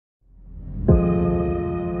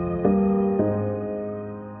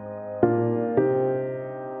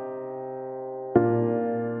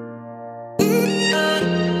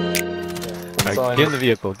Get in the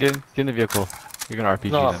vehicle. Get in the vehicle. You're gonna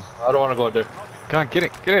RPG No, them. I don't want to go in there. Come on, get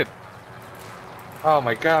it. Get it. Oh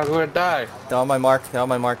my god, we're gonna die. They're on my mark. They're on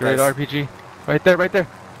my mark, Great guys. RPG. Right there. Right there.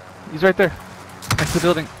 He's right there. Next to the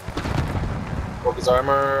building. Focus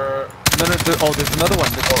armor. No, no. Oh, there's another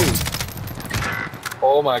one. There's two.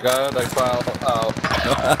 Oh my god, I found out.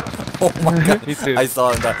 Oh my god. Me too. I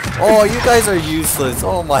saw him die. Oh, you guys are useless.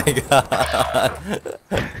 Oh my god.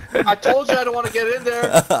 I told you I don't want to get in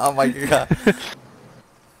there. Oh my god.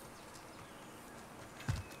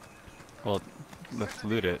 Well, let's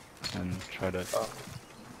loot it and try to.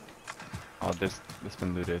 Oh, this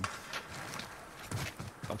been looted.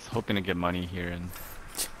 I was hoping to get money here and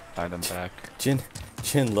buy them back. Jin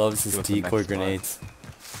loves his Go to the decoy next grenades.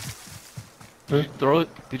 Did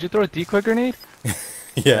you throw a decoy grenade?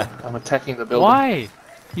 Yeah. I'm attacking the building. Why?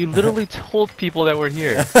 You literally told people that we're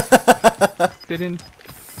here. Didn't.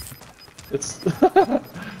 It's.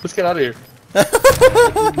 Let's get out of here.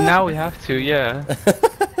 Now we have to, yeah.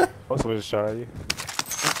 Also, was a shot at you.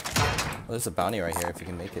 Well, there's a bounty right here if you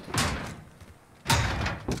can make it.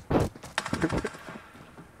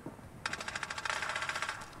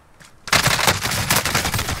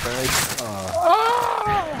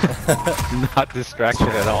 Not distraction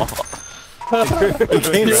at all. He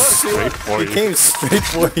came straight for He you. came straight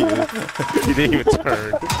for you. He didn't even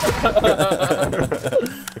turn.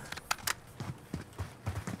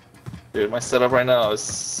 Dude, my setup right now is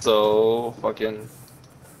so fucking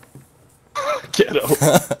ghetto.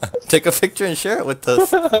 Take a picture and share it with us.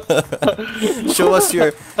 show us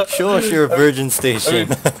your virgin station.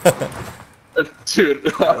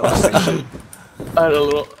 Dude, I had a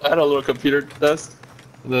little computer desk.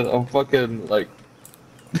 And then I'm fucking like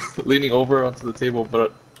leaning over onto the table,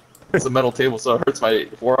 but it's a metal table, so it hurts my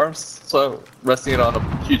forearms. So I'm resting it on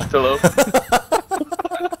a huge pillow.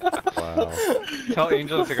 Wow. Tell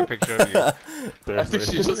Angel to take a picture of you. I think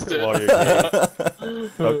she just did.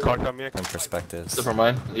 Caught me. And perspectives. Never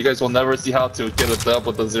mind. You guys will never see how to get a dub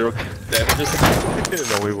with the 0 damages.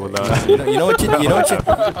 No, we will not. You know what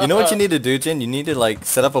you need to do, Jin? You need to like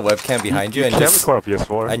set up a webcam behind you and Can't just record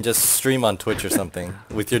PS4. and just stream on Twitch or something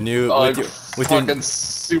with your new Oh, with your fucking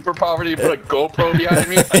super poverty, put a GoPro behind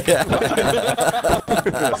me.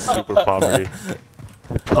 Super poverty.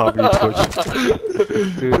 Poverty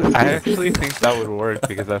Twitch. Dude, I actually think that would work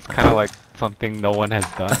because that's kind of like something no one has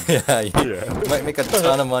done. yeah, you Yeah. might make a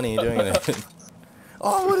ton of money doing it.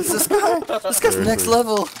 Oh, what is this guy? This guy's next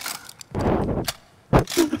level.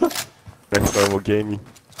 Next level gaming.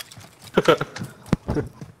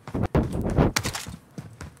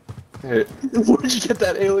 Hey, where'd you get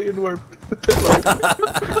that alien worm?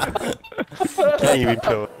 Can't even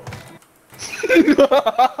kill it.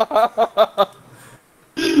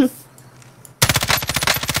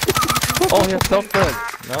 Oh, yeah, self-red.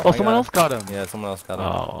 No, Oh, I someone got else got him. him. Yeah, someone else got him.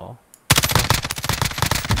 Oh.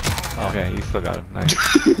 Okay, you still got him. Nice.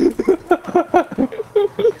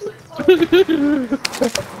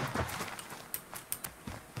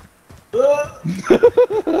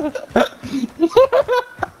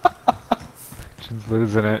 Just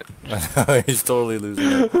losing it. He's totally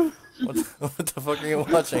losing it. What the fuck are you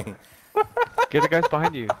watching? Get the guys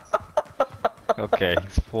behind you. Okay,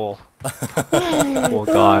 he's full. Full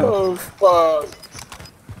gone. Oh fuck!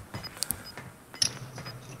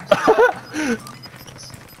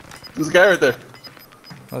 There's a guy right there.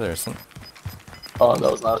 Oh, there isn't. Oh, that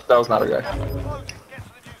was not a guy.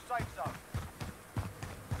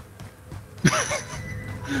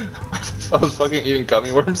 I was fucking eating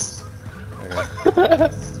gummy worms. I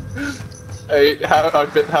ate I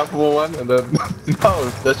bit half of one and then no,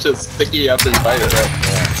 that's just sticky after you bite it, right?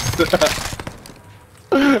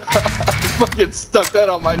 I fucking stuck that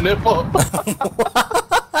on my nipple.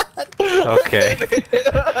 Okay.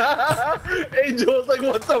 Angel was like,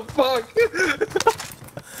 what the fuck?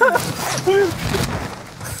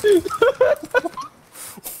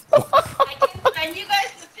 I can send you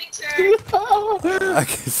guys the picture. I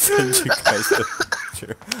can send you guys the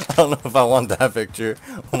picture. I don't know if I want that picture.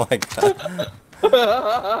 Oh my god.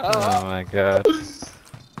 Oh my god.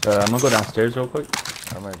 I'm gonna go downstairs real quick.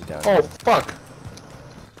 I'm already down. Oh fuck!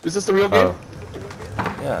 Is this the real game?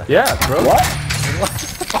 Yeah. Yeah, bro. What?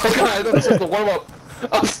 Oh god, I thought this was the warm up.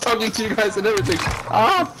 I was talking to you guys and everything.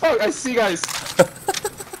 Ah fuck! I see guys.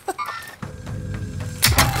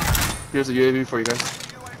 Here's a UAV for you guys.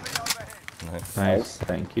 Nice,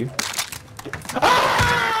 thank you.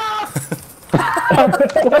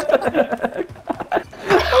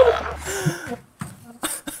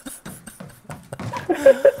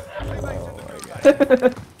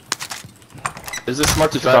 Is it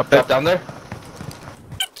smart to drop down there?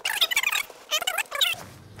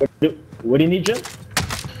 What do you need, Jim?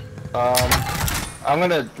 I'm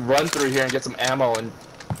gonna run through here and get some ammo and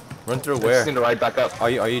Run through just where? need to ride back up. Are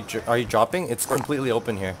you dropping? It's completely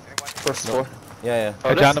open here. First floor. Yeah, Oh,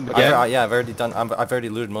 I it downed is? him yeah. again. Yeah, I've already done. I've already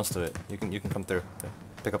looted most of it. You can come through. Yeah.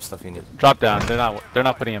 Pick up stuff you need. Drop down. They're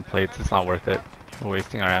not putting in plates. It's not worth it. We're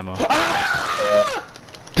wasting our ammo.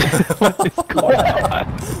 What is going on?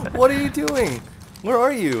 What are you doing? Where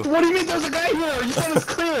are you? What do you mean there's a guy here? You said it's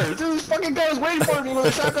clear. Dude, this fucking guy was waiting for me with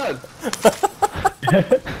a shotgun.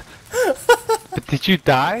 But did you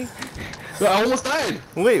die? I almost died.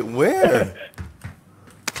 Wait, where?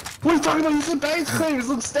 What are you talking about? He said baggage claim.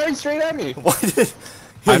 He's staring straight at me. Why did?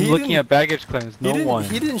 I'm he looking didn't- at baggage claims. He No didn't, one.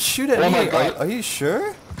 He didn't shoot at Oh me. my God. Are you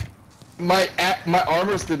sure? My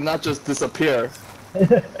armors did not just disappear.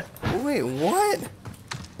 Wait, what?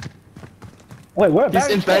 Wait, where? He's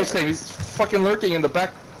in baggage claim. He's fucking lurking in the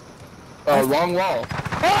back. Long wall.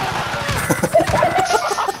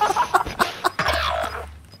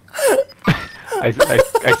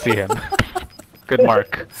 I see him. Good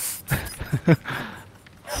mark.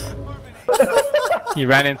 He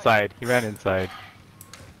ran inside. He ran inside.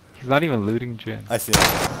 He's not even looting Jin. I see him.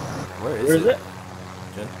 Where Where is it?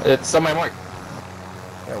 It's on my mark.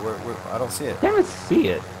 Yeah, I don't see it. I can't see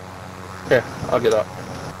it. Here, I'll get up.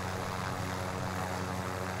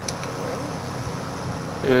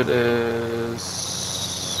 It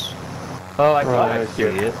is. Oh, I thought I Right see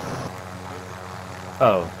here. it.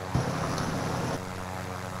 Oh.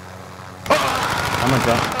 I'm gonna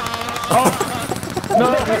jump.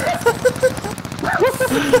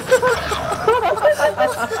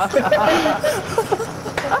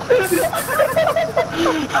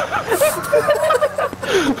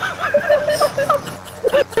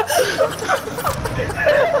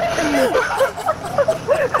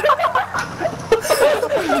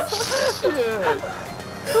 Shit.